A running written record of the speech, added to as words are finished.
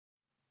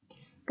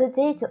Good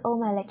day to all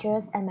my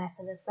lecturers and my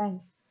fellow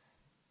friends.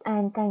 I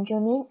am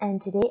Tanjomin, and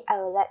today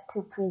I would like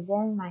to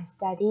present my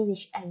study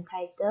which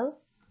entitled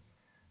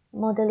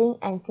Modeling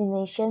and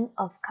Simulation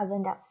of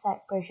Carbon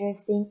Dioxide Pressure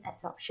Swing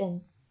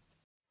Adsorption.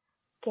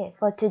 Okay,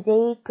 for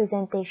today's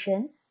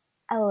presentation,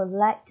 I would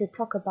like to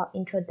talk about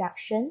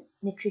introduction,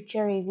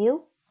 literature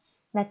review,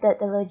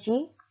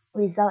 methodology,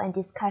 result and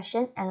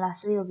discussion, and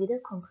lastly will be the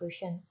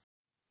conclusion.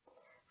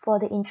 For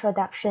the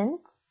introduction,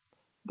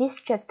 this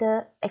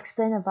chapter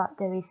explains about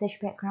the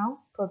research background,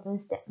 problem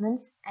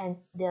statements, and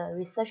the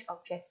research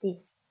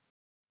objectives.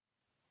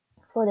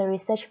 For the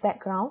research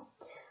background,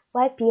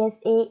 why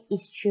PSA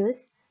is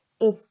chosen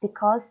is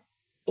because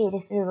it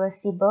is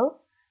reversible,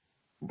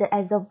 the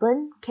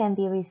adsorbent can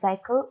be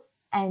recycled,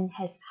 and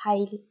has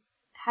high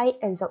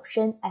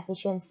adsorption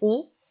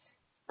efficiency.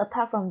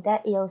 Apart from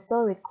that, it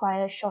also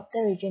requires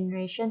shorter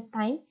regeneration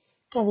time,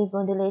 can be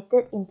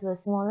modulated into a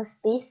smaller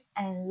space,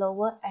 and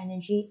lower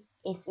energy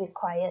is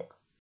required.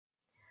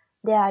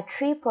 There are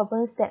three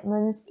problem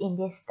statements in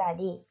this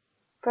study.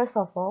 First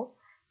of all,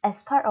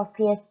 as part of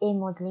PSA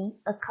modeling,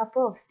 a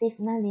couple of stiff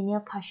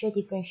nonlinear partial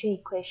differential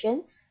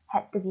equations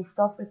had to be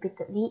solved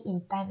repeatedly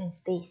in time and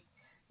space,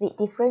 with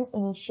different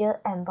initial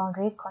and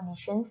boundary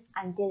conditions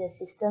until the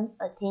system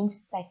attains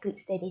cyclic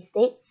steady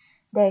state.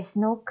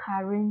 Currently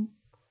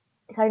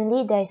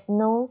there is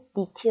no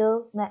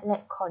detailed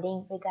MATLAB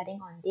coding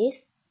regarding on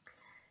this.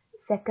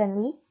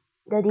 Secondly,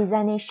 the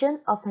designation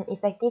of an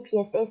effective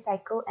PSA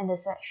cycle and the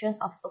selection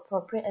of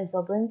appropriate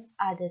adsorbents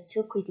are the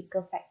two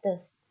critical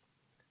factors.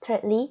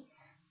 Thirdly,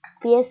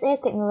 PSA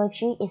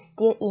technology is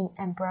still in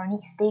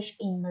embryonic stage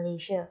in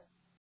Malaysia.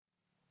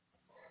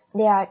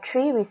 There are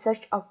three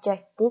research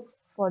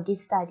objectives for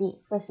this study.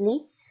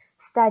 Firstly,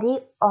 study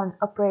on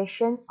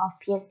operation of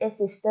PSA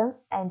system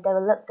and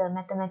develop the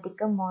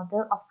mathematical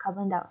model of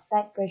carbon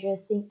dioxide pressure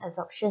swing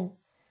adsorption.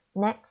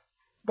 Next,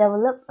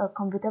 develop a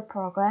computer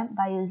program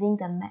by using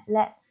the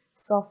MATLAB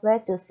software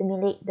to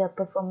simulate the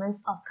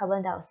performance of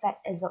carbon dioxide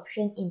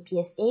adsorption in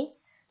PSA.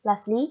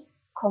 Lastly,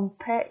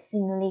 compare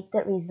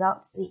simulated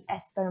results with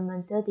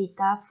experimental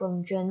data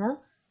from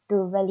journal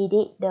to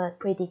validate the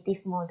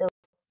predictive model.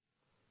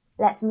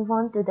 Let's move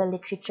on to the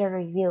literature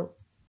review.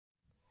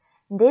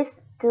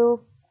 These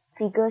two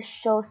figures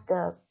shows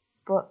the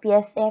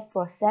PSA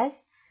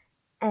process,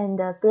 and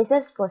the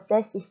PSA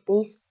process is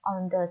based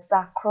on the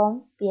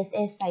Sacrum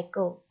PSA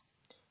cycle,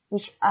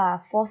 which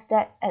are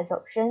 4-step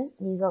adsorption,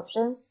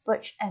 desorption,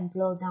 purge, and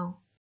blow down.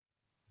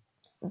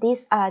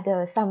 These are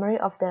the summary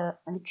of the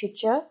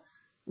literature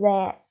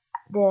where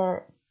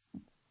there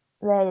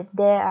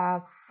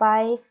are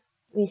 5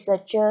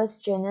 researchers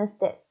journals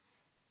that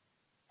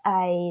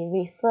I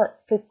referred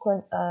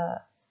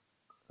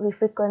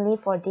frequently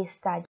for this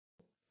study.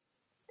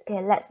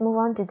 Okay, let's move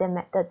on to the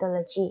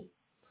methodology.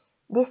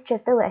 This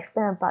chapter will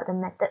explain about the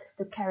methods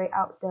to carry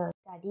out the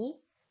study.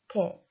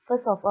 Okay,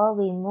 first of all,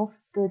 we move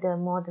to the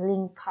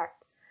modeling part.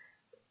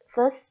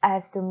 First, I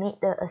have to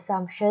make the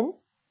assumption,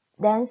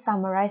 then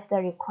summarize the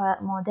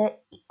required model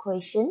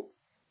equation.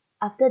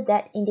 After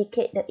that,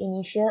 indicate the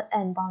initial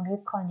and boundary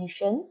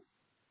condition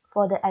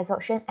for the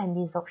adsorption and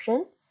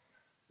desorption.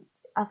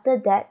 After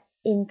that,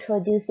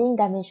 introducing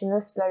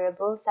dimensionless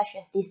variables such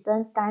as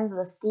distance, time,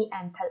 velocity,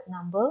 and pellet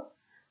number.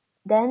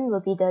 Then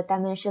will be the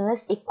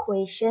dimensionless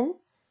equation,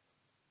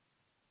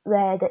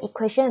 where the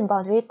equation and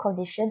boundary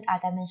condition are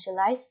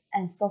dimensionalized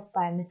and solved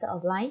by method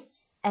of line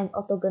and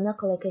orthogonal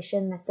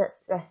collocation method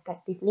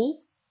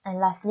respectively. And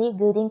lastly,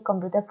 building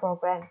computer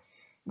program.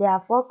 There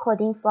are 4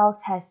 coding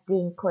files have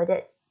been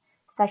coded,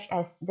 such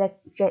as the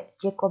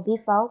Jacobi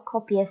file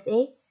called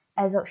PSA,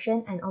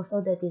 adsorption, and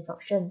also the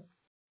desorption.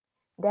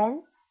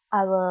 Then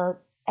I will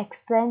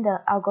explain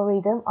the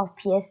algorithm of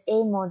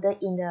PSA model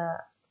in the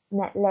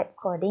MATLAB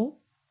coding.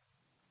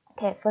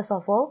 Okay, first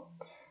of all,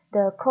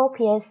 the core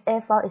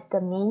PSA file is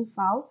the main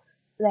file,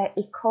 where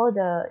it calls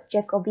the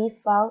Jacobi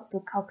file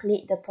to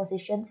calculate the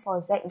position for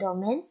Z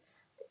domain.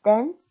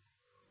 Then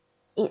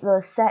it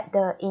will set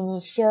the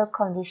initial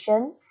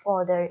condition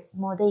for the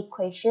model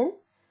equation.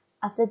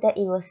 After that,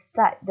 it will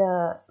start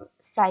the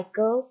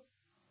cycle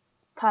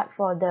part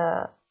for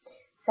the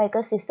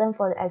cycle system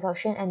for the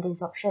adsorption and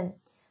desorption,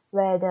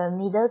 where the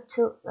middle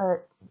two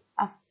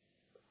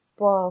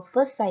for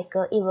first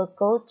cycle, it will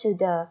go to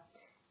the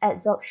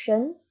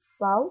adsorption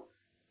file.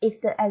 If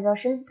the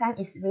adsorption time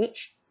is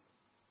reached,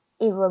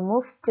 it will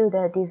move to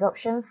the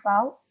desorption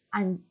file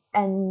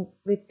and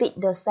repeat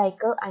the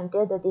cycle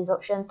until the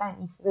desorption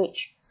time is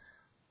reached.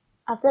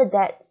 After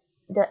that,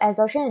 the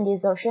adsorption and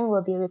desorption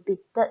will be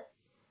repeated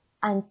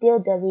until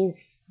the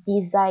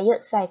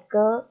desired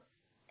cycle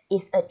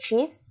is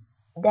achieved.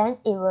 Then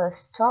it will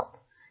stop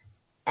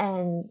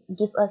and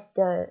give us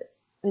the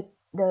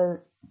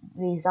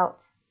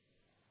results.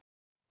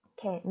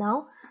 Okay,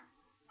 now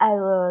I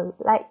would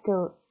like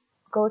to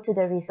go to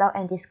the result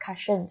and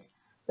discussions,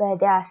 where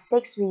there are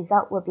 6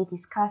 results will be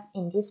discussed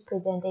in this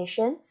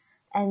presentation,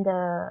 and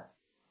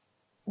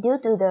due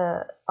to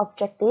the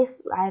objective,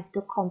 I have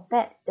to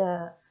compare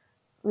the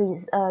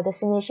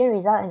simulation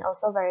result and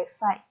also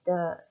verify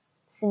the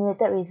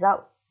simulated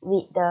result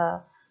with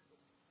the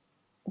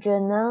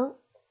journal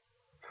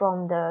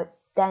from the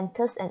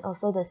dentist and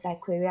also the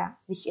Cyqueria,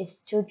 which is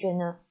two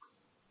journals.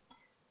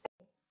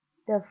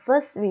 The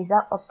first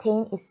result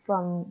obtained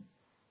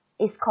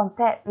is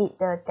compared with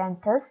the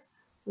dentist,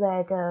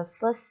 where the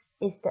first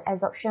is the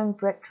adsorption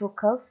breakthrough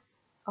curve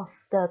of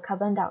the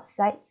carbon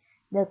dioxide.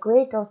 The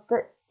gray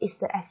dotted is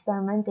the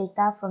experiment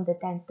data from the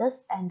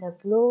dentist, and the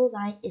blue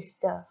line is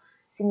the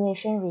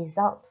simulation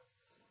result.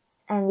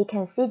 And we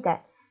can see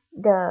that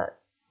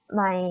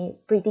my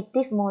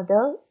predictive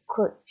model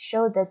could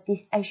show the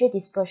axial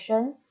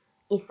dispersion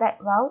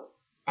effect well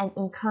and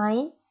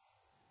incline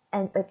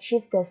and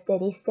achieve the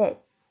steady state.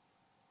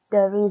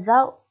 The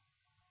result,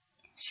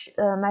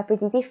 my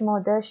predictive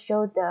model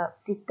showed the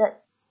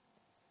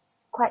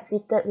quite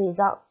fitted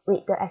result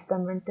with the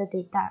experimental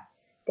data.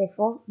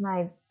 Therefore,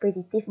 my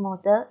predictive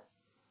model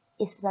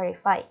is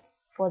verified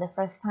for the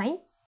first time.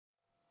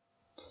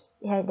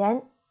 And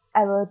then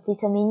I will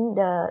determine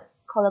the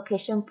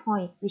collocation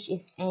point, which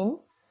is n.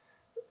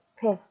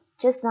 Okay,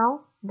 just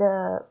now,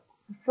 the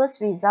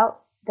first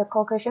result, the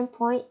collocation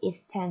point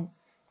is 10,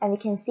 and we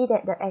can see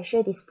that the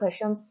axial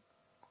dispersion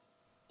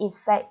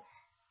effect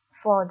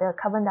for the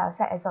carbon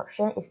dioxide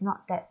adsorption is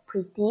not that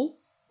pretty.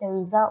 The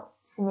result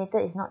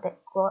simulated is not that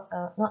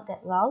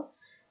well.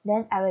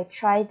 Then I will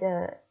try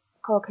the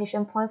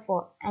collocation point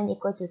for n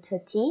equal to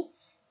 30,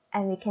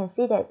 and we can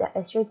see that the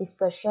axial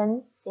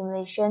dispersion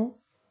simulation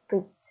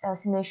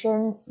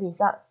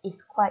result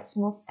is quite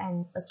smooth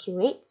and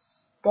accurate.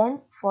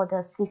 Then for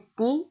the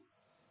 50,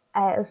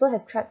 I also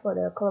have tried for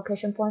the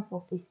collocation point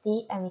for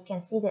 50, and we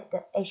can see that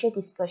the axial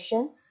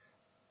dispersion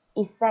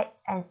effect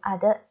and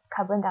other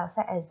carbon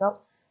dioxide adsorb,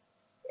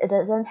 it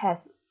doesn't have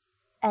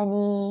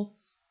any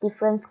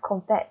difference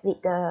compared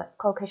with the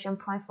collocation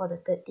point for the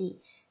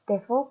 30.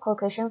 Therefore,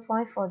 collocation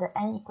point for the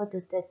n equal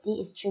to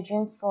 30 is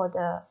chosen for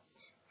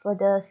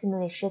the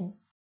simulation.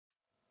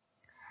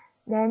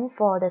 Then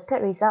for the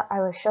third result,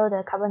 I will show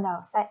the carbon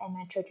dioxide and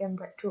nitrogen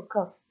breakthrough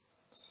curve.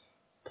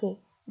 Okay,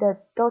 the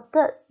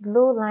dotted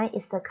blue line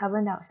is the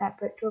carbon dioxide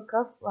breakthrough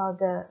curve, while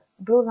the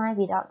blue line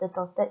without the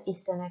dotted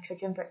is the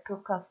nitrogen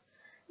breakthrough curve.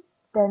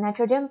 The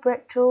nitrogen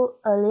breakthrough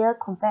earlier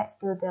compared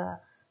to the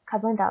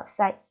carbon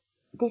dioxide.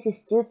 This is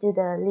due to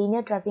the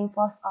linear driving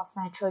force of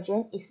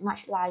nitrogen is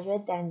much larger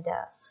than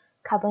the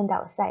carbon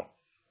dioxide.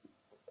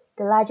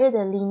 The larger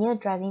the linear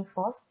driving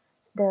force,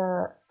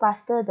 the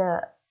faster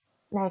the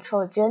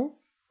nitrogen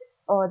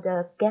or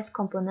the gas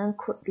component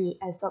could be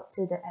adsorbed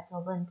to the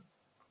adsorbent.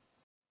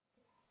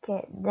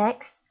 Okay,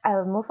 next I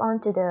will move on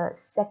to the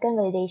second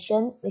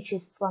validation, which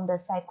is from the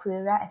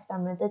Cyqueria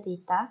experimental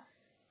data.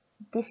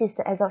 This is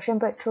the adsorption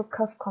breakthrough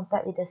curve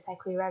compared with the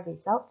Cyqueria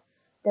result.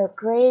 The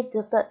gray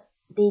dotted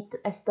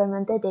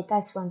experimental data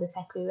is from the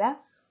Cyqueria,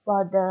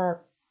 while the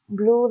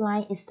blue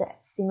line is the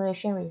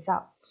simulation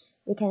result.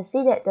 We can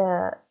see that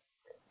the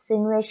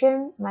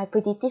simulation, my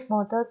predictive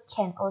model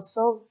can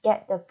also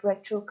get the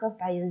breakthrough curve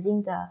by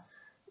using the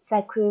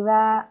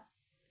Cyqueria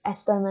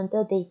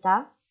experimental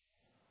data,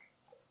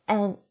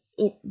 and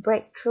it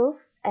break through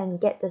and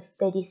get the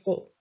steady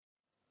state.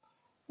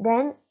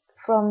 Then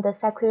from the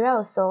Cyqueria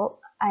also,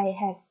 I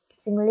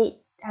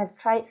have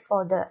tried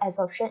for the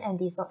adsorption and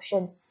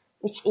desorption,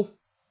 which is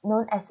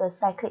known as the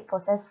cyclic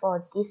process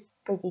for this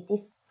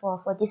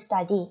for this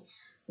study,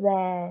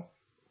 where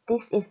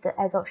this is the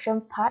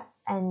adsorption part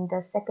and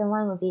the second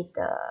one will be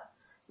the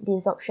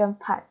desorption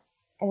part,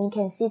 and we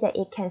can see that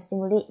it can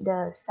simulate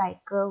the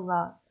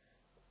cycle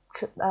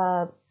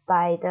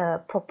by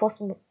the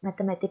proposed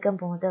mathematical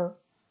model.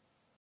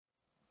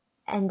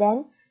 And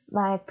then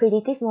my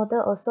predictive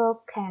model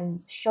also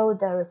can show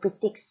the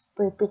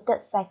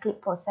repeated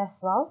cyclic process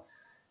well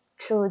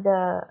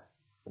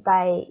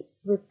by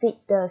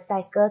repeat the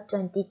cycle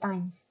 20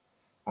 times,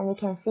 and we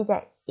can see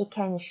that it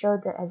can show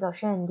the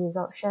adsorption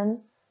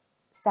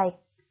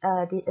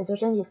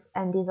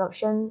and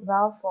desorption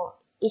well for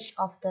each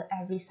of the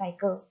every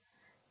cycle.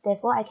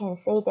 Therefore, I can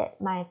say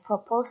that my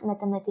proposed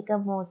mathematical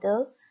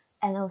model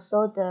and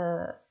also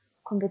the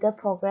computer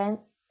program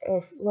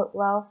is work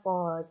well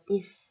for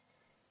this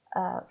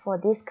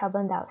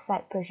carbon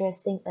dioxide pressure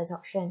swing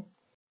adsorption.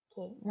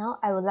 Okay, now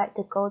I would like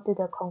to go to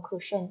the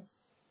conclusion.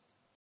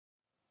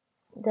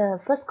 The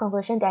first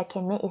conclusion that I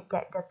can make is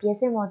that the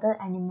PSA model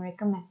and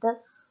numerical method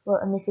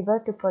were admissible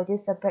to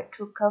produce a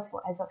breakthrough curve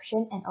for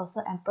adsorption and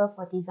also ample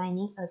for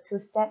designing a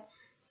two-step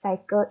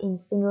cycle in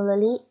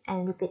singularly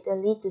and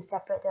repeatedly to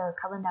separate the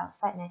carbon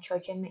dioxide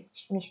nitrogen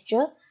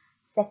mixture.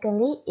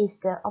 Secondly, is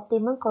the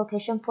optimum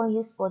collocation point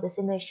used for the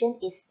simulation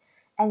is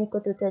n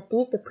equal to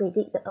 30 to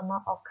predict the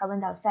amount of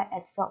carbon dioxide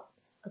adsorbed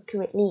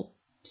accurately.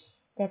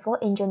 Therefore,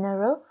 in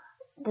general,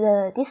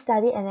 this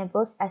study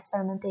enables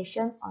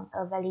experimentation on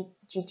a valid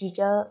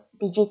digital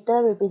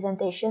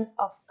representation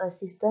of a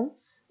system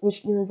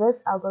which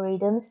uses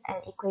algorithms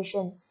and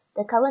equations.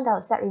 The carbon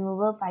dioxide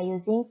removal by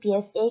using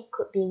PSA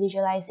could be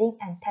visualizing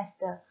and test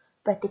the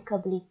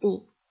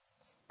practicability.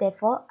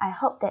 Therefore, I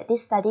hope that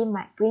this study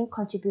might bring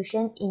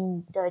contribution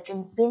in the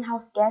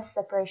greenhouse gas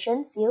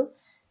separation field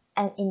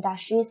and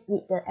industries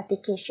with the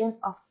application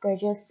of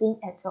pressure swing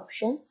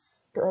adsorption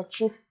to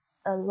achieve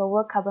a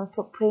lower carbon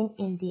footprint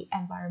in the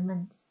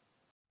environment.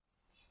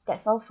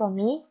 That's all from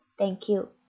me. Thank you.